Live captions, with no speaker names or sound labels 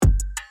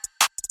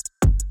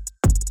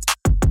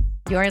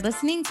You're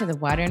listening to the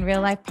Water in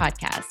Real Life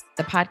podcast,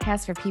 the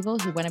podcast for people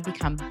who want to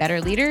become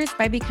better leaders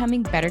by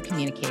becoming better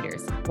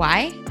communicators.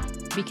 Why?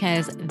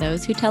 Because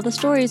those who tell the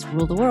stories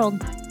rule the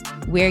world.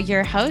 We're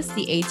your hosts,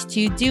 the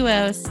H2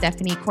 duo,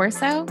 Stephanie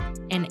Corso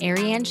and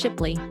Ariane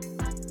Shipley.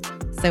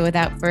 So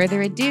without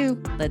further ado,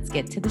 let's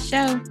get to the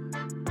show.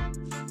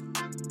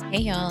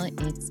 Hey y'all,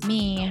 it's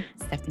me,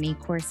 Stephanie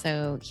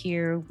Corso,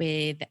 here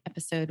with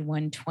episode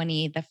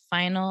 120, the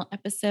final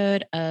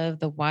episode of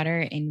the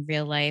Water in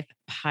Real Life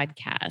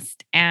podcast.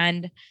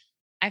 And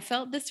I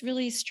felt this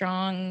really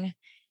strong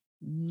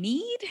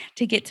need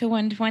to get to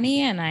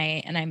 120, and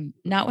I'm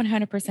not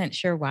 100%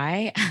 sure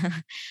why.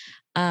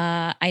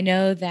 I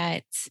know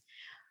that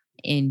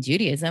in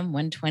Judaism,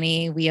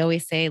 120, we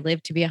always say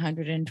live to be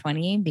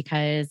 120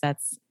 because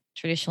that's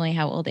traditionally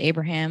how old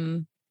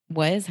Abraham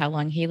was, how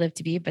long he lived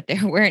to be, but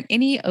there weren't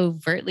any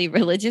overtly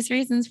religious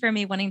reasons for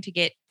me wanting to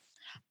get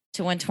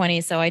to 120.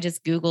 So I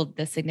just Googled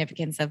the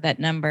significance of that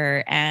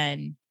number.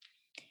 And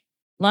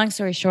long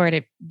story short,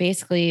 it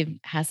basically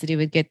has to do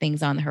with good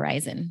things on the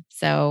horizon.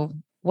 So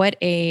what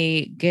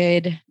a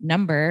good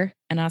number,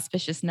 an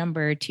auspicious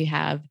number to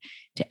have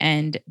to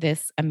end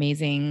this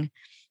amazing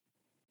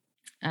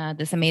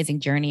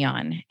journey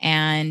on.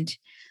 And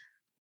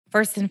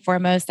first and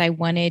foremost, I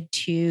wanted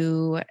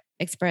to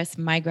express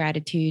my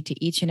gratitude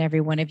to each and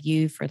every one of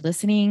you for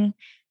listening,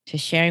 to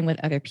sharing with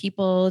other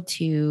people,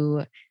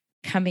 to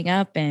coming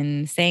up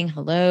and saying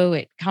hello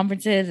at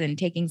conferences and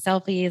taking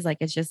selfies. Like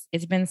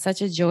it's been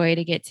such a joy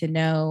to get to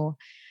know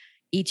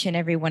each and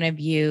every one of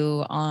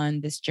you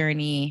on this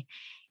journey.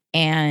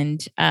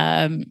 And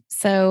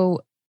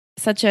so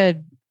such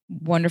a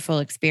wonderful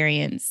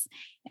experience.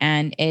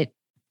 And it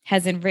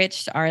has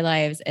enriched our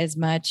lives as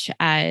much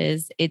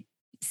as it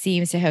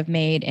seems to have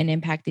made an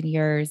impact in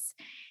yours.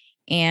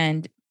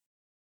 And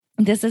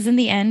this isn't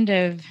the end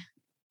of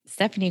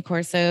Stephanie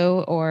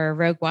Corso or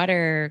Rogue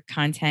Water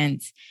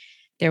content.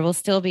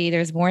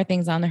 There's more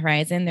things on the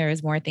horizon.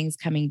 There's more things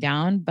coming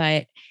down.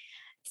 But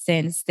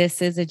since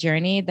this is a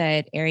journey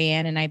that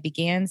Ariane and I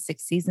began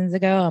 6 seasons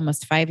ago,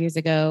 almost 5 years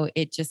ago,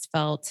 it just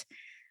felt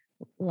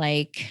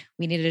like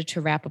we needed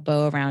to wrap a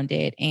bow around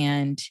it.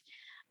 And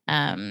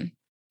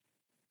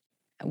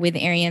with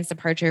Ariane's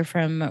departure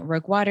from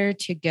Rogue Water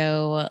to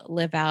go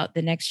live out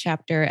the next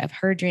chapter of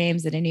her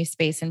dreams in a new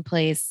space and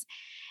place,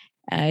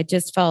 it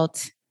just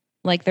felt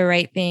like the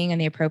right thing and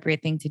the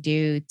appropriate thing to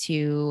do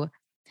to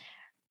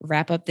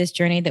wrap up this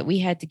journey that we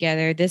had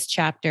together,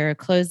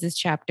 close this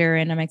chapter.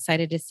 And I'm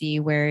excited to see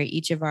where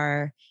each of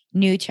our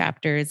new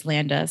chapters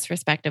land us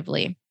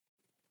respectively.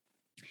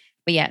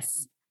 But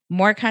yes,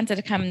 more content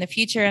to come in the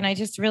future. And I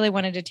just really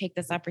wanted to take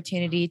this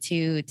opportunity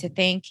to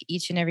thank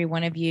each and every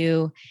one of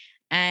you,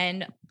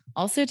 and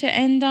also to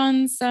end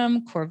on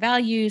some core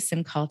values,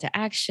 some call to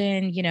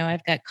action. You know,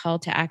 I've got call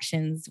to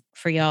actions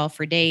for y'all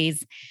for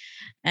days.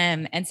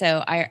 And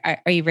so are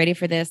you ready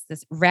for this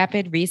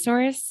rapid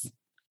resource?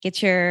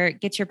 Get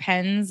your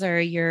pens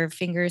or your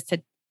fingers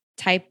to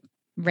type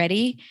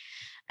ready.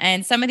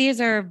 And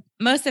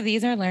most of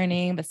these are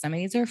learning, but some of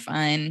these are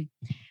fun.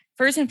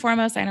 First and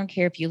foremost, I don't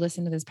care if you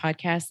listen to this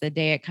podcast the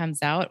day it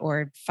comes out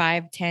or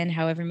 5, 10,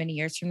 however many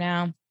years from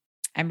now.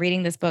 I'm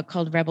reading this book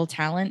called Rebel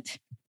Talent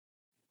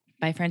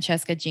by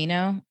Francesca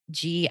Gino,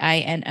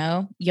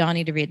 Gino. Y'all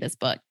need to read this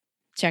book.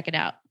 Check it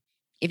out.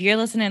 If you're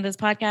listening to this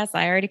podcast,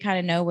 I already kind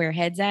of know where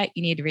head's at.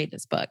 You need to read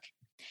this book.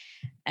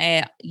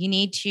 You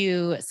need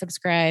to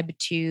subscribe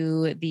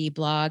to the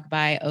blog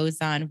by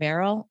Ozan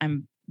Varol.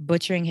 I'm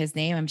butchering his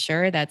name, I'm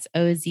sure. That's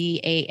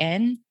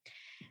Ozan.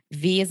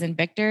 V as in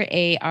Victor,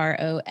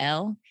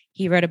 Arol.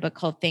 He wrote a book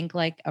called Think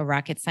Like a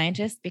Rocket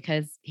Scientist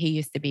because he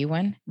used to be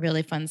one.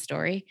 Really fun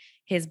story.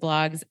 His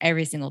blogs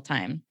every single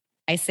time.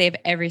 I save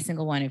every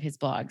single one of his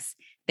blogs.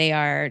 They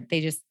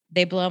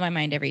blow my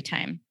mind every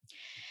time.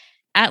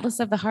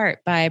 Atlas of the Heart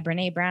by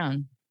Brené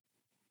Brown.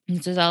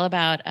 This is all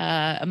about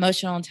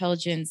emotional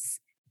intelligence,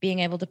 being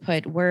able to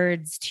put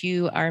words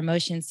to our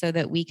emotions so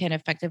that we can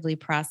effectively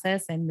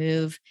process and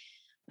move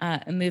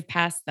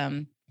past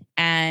them.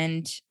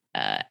 And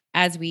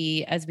as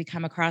we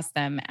come across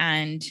them,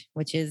 and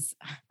which is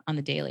on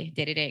the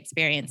day-to-day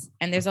experience.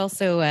 And there's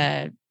also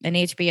an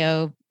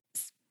HBO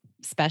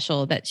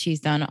special that she's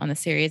done on the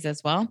series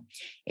as well.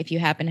 If you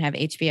happen to have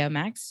HBO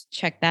Max,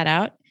 check that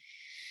out.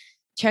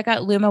 Check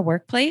out Luma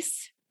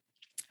Workplace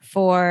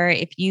for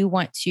if you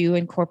want to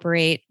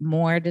incorporate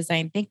more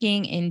design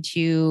thinking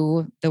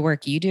into the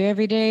work you do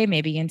every day,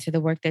 maybe into the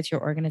work that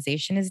your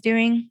organization is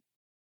doing.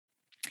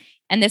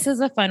 And this is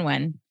a fun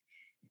one.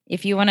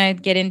 If you want to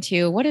get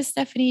into what does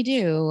Stephanie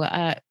do?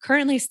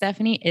 Currently,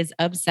 Stephanie is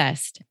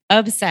obsessed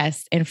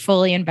and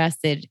fully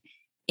invested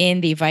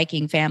in the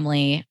Viking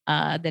family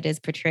that is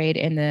portrayed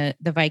in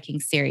the Viking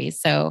series.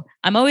 So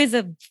I'm always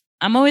a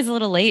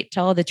little late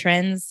to all the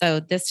trends. So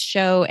this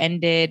show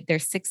ended,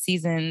 there's 6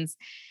 seasons.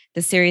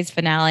 The series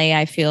finale,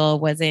 I feel,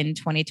 was in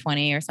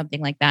 2020 or something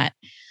like that.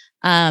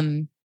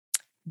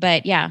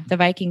 But yeah, the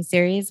Viking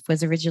series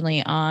was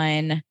originally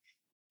on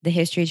the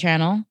History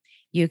Channel.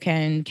 You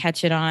can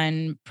catch it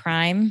on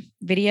Prime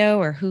Video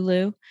or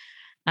Hulu.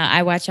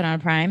 I watch it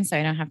on Prime, so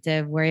I don't have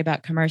to worry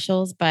about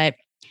commercials. But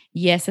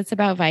yes, it's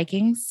about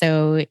Vikings.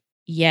 So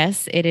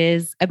yes, it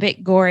is a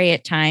bit gory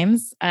at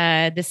times.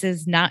 This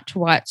is not to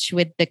watch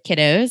with the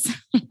kiddos.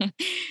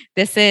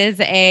 this is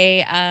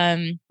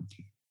a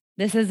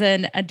this is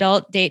an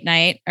adult date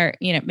night, or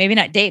maybe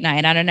not date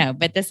night. I don't know,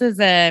 but this is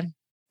a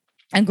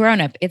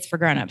grown up. It's for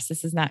grown ups.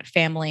 This is not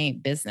family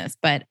business,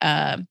 but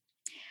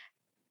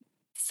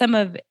some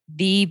of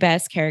the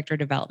best character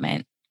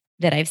development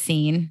that I've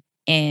seen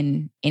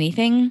in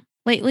anything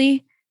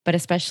lately, but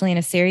especially in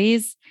a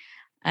series.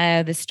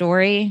 The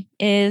story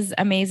is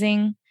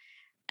amazing.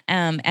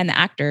 And the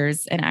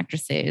actors and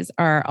actresses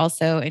are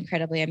also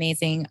incredibly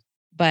amazing.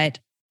 But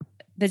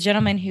the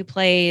gentleman who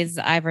plays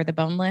Ivor the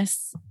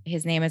Boneless,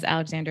 his name is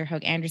Alexander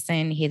Hoag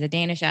Anderson. He's a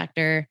Danish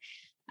actor.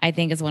 I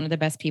think is one of the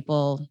best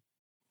people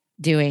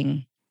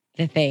doing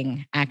the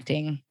thing,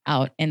 acting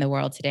out in the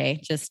world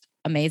today. Just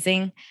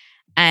amazing.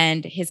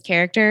 And his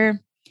character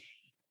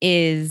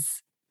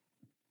is,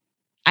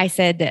 I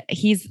said that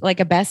he's like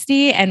a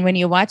bestie. And when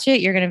you watch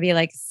it, you're going to be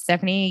like,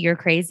 Stephanie, you're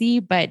crazy.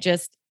 But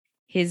just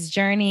his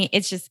journey,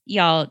 it's just,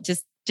 y'all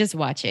just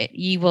watch it.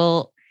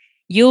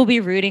 You'll be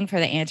rooting for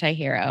the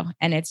anti-hero.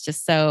 And it's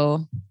just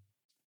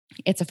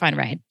it's a fun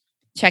ride.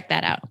 Check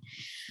that out.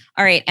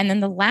 All right. And then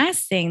the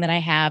last thing that I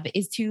have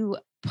is to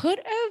put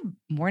a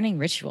morning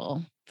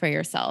ritual for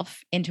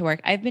yourself into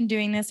work. I've been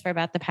doing this for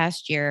about the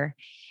past year.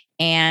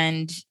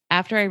 And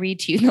after I read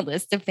to you the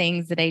list of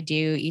things that I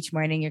do each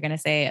morning, you're going to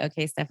say,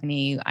 okay,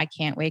 Stephanie, I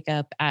can't wake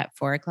up at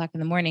 4:00 in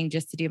the morning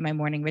just to do my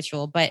morning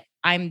ritual. But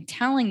I'm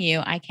telling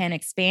you, I can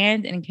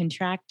expand and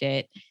contract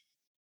it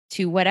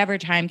to whatever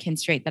time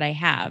constraint that I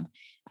have.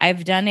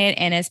 I've done it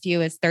in as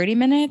few as 30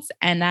 minutes,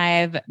 and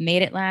I've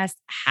made it last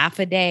half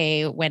a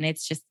day when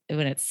it's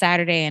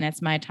Saturday and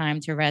it's my time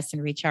to rest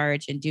and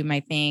recharge and do my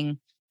thing.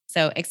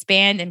 So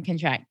expand and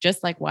contract,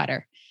 just like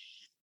water.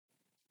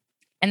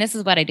 And this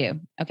is what I do.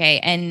 Okay.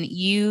 And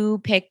you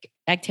pick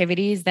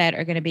activities that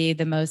are going to be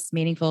the most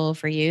meaningful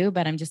for you,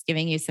 but I'm just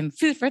giving you some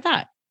food for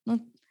thought,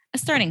 a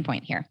starting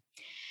point here.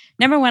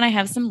 Number one, I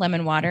have some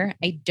lemon water.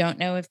 I don't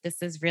know if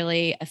this is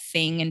really a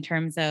thing in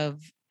terms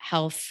of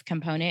health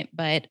component,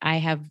 but I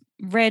have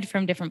read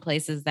from different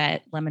places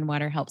that lemon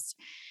water helps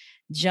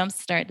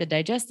jumpstart the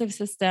digestive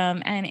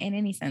system. And in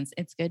any sense,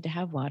 it's good to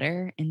have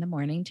water in the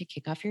morning to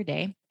kick off your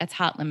day. That's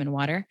hot lemon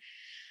water.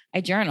 I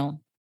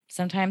journal.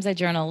 Sometimes I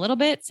journal a little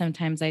bit,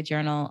 sometimes I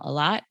journal a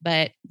lot,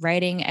 but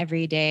writing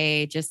every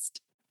day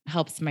just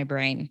helps my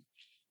brain.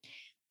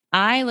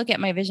 I look at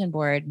my vision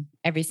board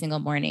every single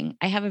morning.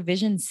 I have a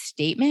vision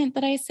statement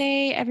that I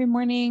say every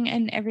morning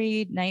and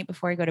every night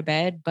before I go to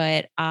bed.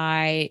 But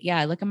I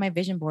look at my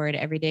vision board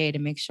every day to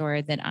make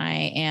sure that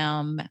I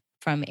am,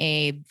 from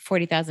a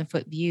 40,000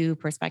 foot view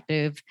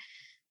perspective,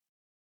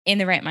 in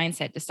the right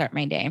mindset to start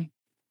my day.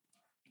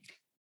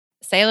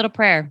 Say a little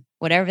prayer,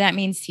 whatever that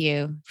means to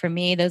you. For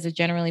me, those are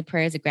generally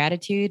prayers of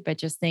gratitude, but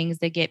just things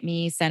that get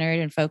me centered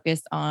and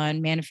focused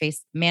on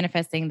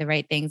manifesting the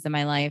right things in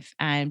my life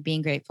and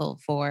being grateful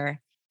for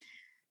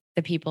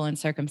the people and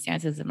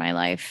circumstances in my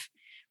life.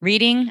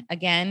 Reading,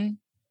 again,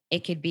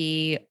 it could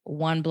be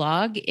one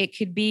blog, it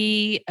could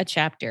be a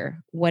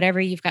chapter,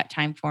 whatever you've got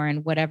time for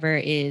and whatever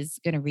is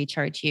going to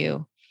recharge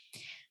you.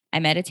 I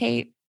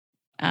meditate.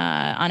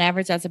 On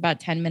average, that's about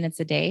 10 minutes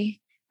a day.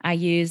 I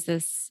use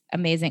this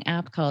amazing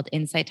app called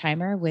Insight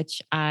Timer,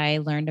 which I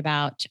learned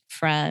about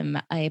from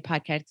a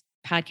podcast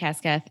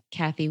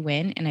Kathy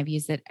Wynn, and I've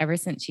used it ever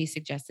since she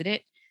suggested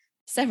it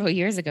several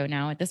years ago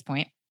now at this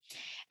point.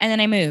 And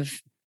then I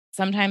move.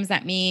 Sometimes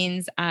that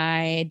means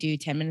I do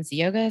 10 minutes of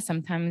yoga.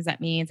 Sometimes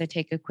that means I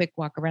take a quick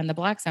walk around the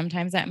block.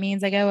 Sometimes that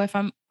means I go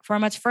for a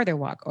much further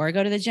walk, or I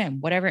go to the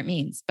gym, whatever it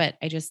means. But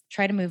I just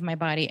try to move my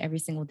body every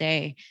single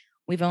day.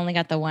 We've only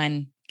got the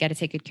one. Got to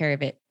take good care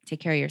of it. Take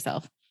care of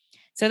yourself.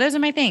 So those are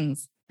my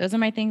things. Those are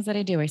my things that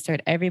I do. I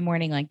start every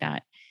morning like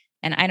that.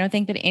 And I don't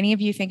think that any of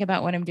you think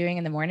about what I'm doing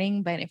in the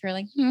morning, but if you're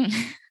like,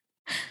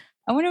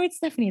 I wonder what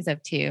Stephanie's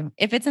up to.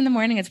 If it's in the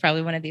morning, it's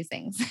probably one of these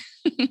things.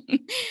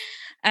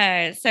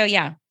 So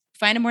yeah,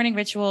 find a morning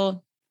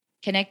ritual,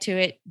 connect to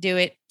it, do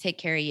it, take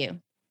care of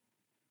you.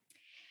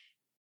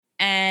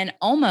 And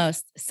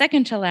almost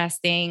second to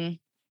last thing,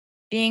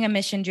 being a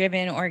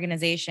mission-driven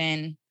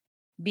organization,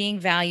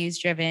 being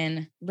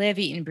values-driven, live,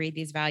 eat, and breathe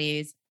these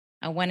values.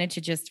 I wanted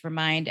to just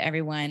remind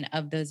everyone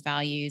of those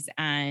values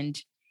and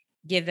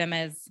give them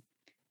as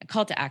a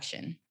call to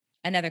action,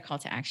 another call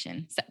to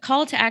action. So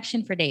call to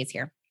action for days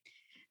here.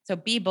 So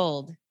be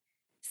bold.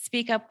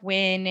 Speak up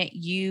when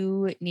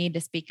you need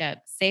to speak up.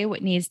 Say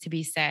what needs to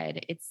be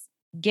said. It's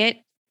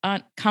get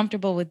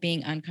comfortable with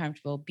being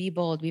uncomfortable. Be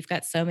bold. We've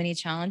got so many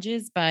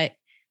challenges, but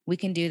we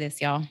can do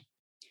this, y'all.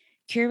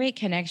 Curate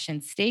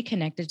connections, stay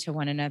connected to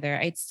one another.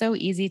 It's so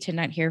easy to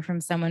not hear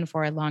from someone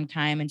for a long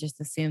time and just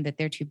assume that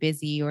they're too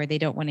busy or they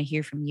don't want to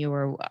hear from you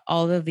or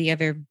all of the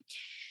other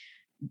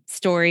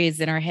stories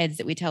in our heads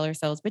that we tell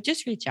ourselves. But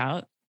just reach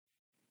out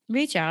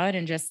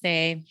and just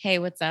say, hey,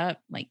 what's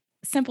up? Like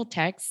simple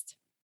text,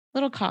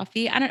 little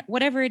coffee,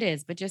 whatever it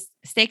is, but just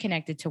stay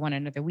connected to one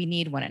another. We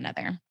need one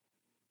another.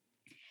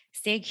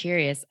 Stay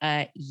curious.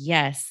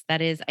 Yes,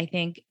 that is, I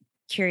think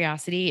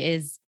curiosity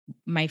is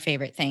my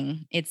favorite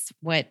thing. It's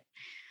what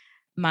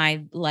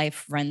my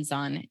life runs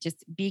on.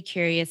 Just be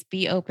curious,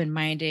 be open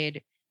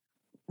minded,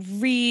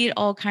 read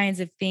all kinds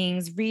of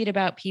things, read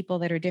about people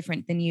that are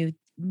different than you,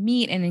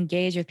 meet and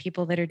engage with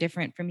people that are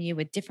different from you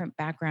with different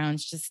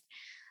backgrounds. Just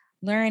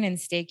learn and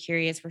stay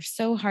curious. We're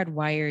so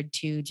hardwired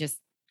to just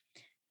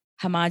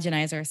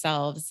homogenize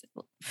ourselves.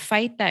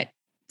 Fight that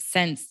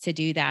sense to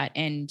do that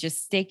and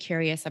just stay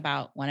curious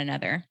about one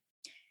another.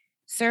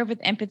 Serve with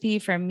empathy.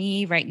 For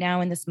me right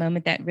now in this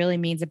moment, that really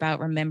means about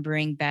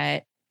remembering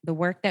that the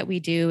work that we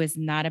do is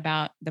not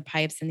about the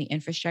pipes and the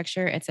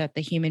infrastructure. It's at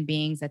the human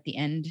beings at the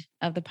end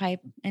of the pipe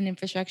and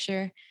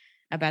infrastructure,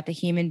 about the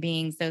human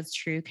beings, those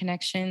true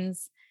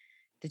connections,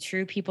 the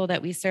true people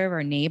that we serve,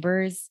 our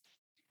neighbors.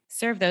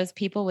 Serve those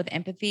people with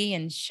empathy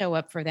and show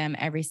up for them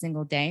every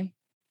single day.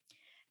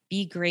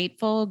 Be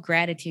grateful.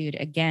 Gratitude,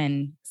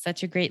 again,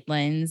 such a great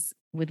lens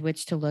with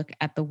which to look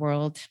at the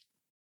world.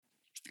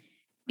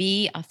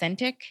 Be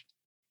authentic.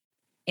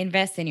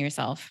 Invest in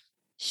yourself.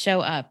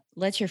 Show up.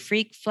 Let your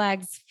freak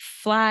flags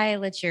fly.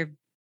 Let your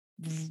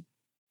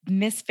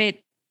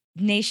misfit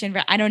nation.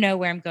 I don't know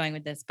where I'm going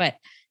with this, but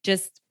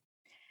just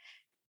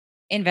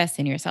invest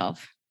in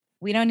yourself.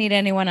 We don't need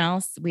anyone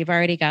else. We've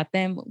already got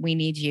them. We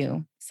need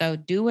you. So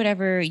do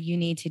whatever you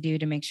need to do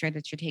to make sure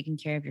that you're taking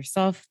care of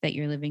yourself, that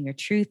you're living your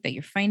truth, that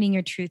you're finding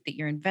your truth, that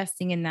you're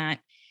investing in that.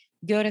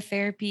 Go to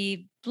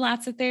therapy,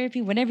 lots of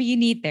therapy, whenever you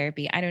need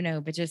therapy. I don't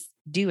know, but just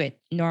do it.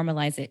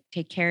 Normalize it.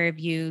 Take care of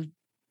you.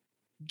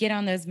 Get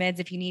on those meds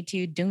if you need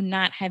to. Do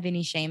not have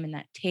any shame in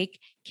that. Take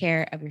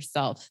care of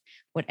yourself.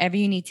 Whatever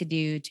you need to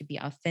do to be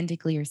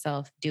authentically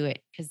yourself, do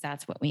it, because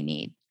that's what we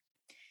need.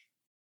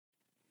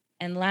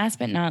 And last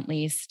but not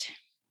least,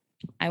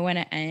 I want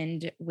to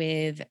end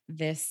with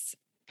this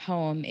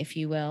poem, if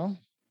you will.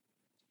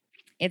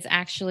 It's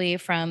actually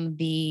from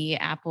the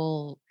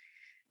Apple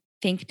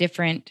Think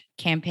Different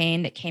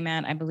campaign that came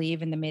out, I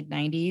believe, in the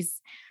mid-90s.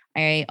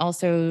 I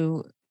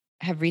also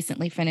have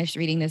recently finished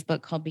reading this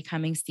book called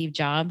Becoming Steve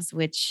Jobs,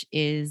 which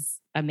is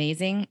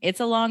amazing. It's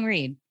a long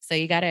read, so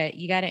you gotta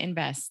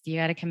invest, you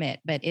gotta commit,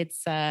 but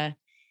it's a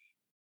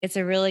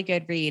really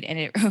good read, and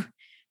it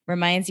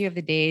reminds you of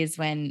the days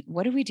when,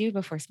 what did we do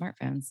before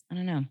smartphones? I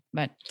don't know,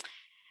 but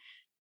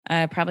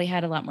probably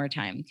had a lot more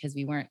time because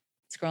we weren't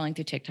scrolling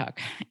through TikTok.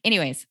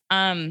 Anyways,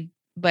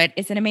 but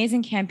it's an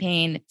amazing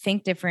campaign.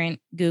 Think Different,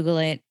 Google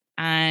it.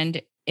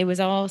 And it was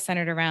all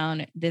centered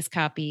around this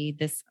copy,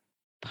 this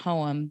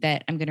poem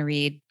that I'm going to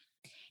read.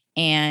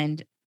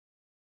 And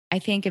I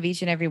think of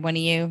each and every one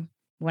of you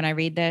when I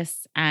read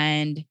this.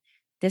 And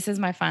this is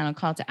my final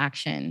call to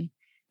action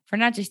for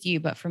not just you,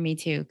 but for me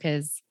too,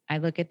 because I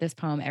look at this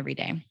poem every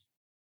day.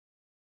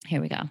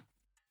 Here we go.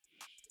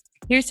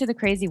 Here's to the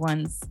crazy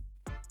ones,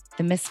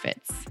 the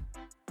misfits,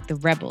 the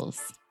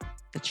rebels,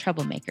 the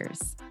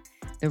troublemakers,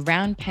 the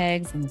round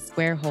pegs and the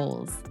square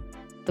holes,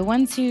 the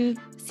ones who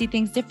see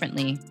things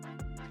differently.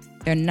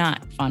 They're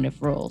not fond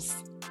of rules.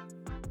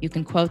 You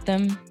can quote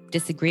them,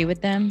 disagree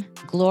with them,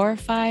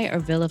 glorify or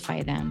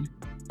vilify them.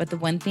 But the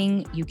one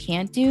thing you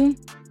can't do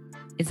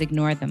is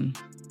ignore them,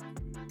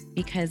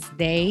 because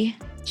they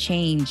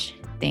change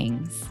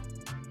things.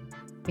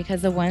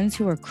 Because the ones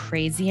who are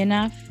crazy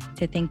enough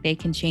to think they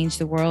can change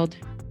the world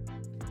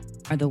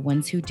are the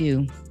ones who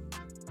do.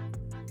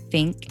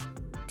 Think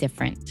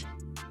different.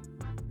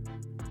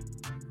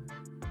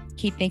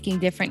 Keep thinking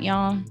different,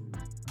 y'all.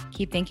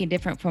 Keep thinking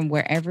different from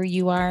wherever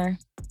you are.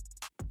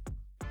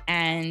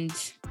 And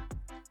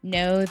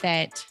know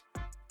that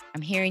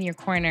I'm here in your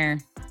corner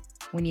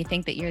when you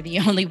think that you're the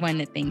only one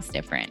that thinks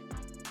different.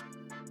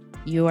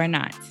 You are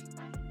not.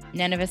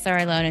 None of us are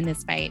alone in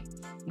this fight.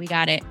 We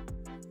got it.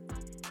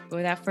 But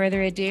without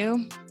further ado,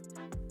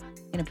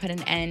 I'm going to put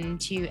an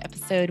end to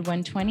episode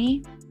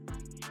 120.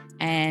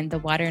 And the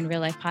Water in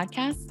Real Life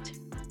podcast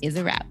is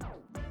a wrap.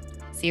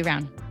 See you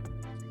around.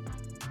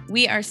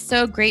 We are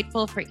so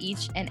grateful for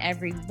each and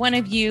every one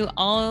of you,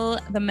 all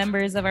the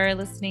members of our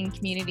listening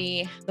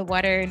community. The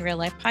Water in Real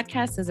Life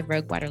podcast is a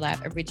Rogue Water Lab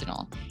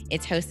original.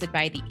 It's hosted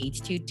by the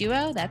H2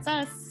 duo, that's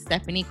us,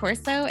 Stephanie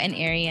Corso and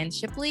Ariane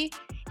Shipley.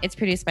 It's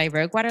produced by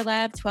Rogue Water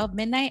Lab, 12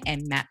 Midnight,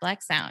 and Matte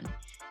Black Sound.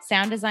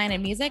 Sound design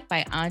and music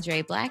by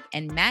Andre Black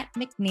and Matt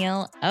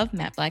McNeil of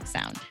Matte Black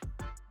Sound.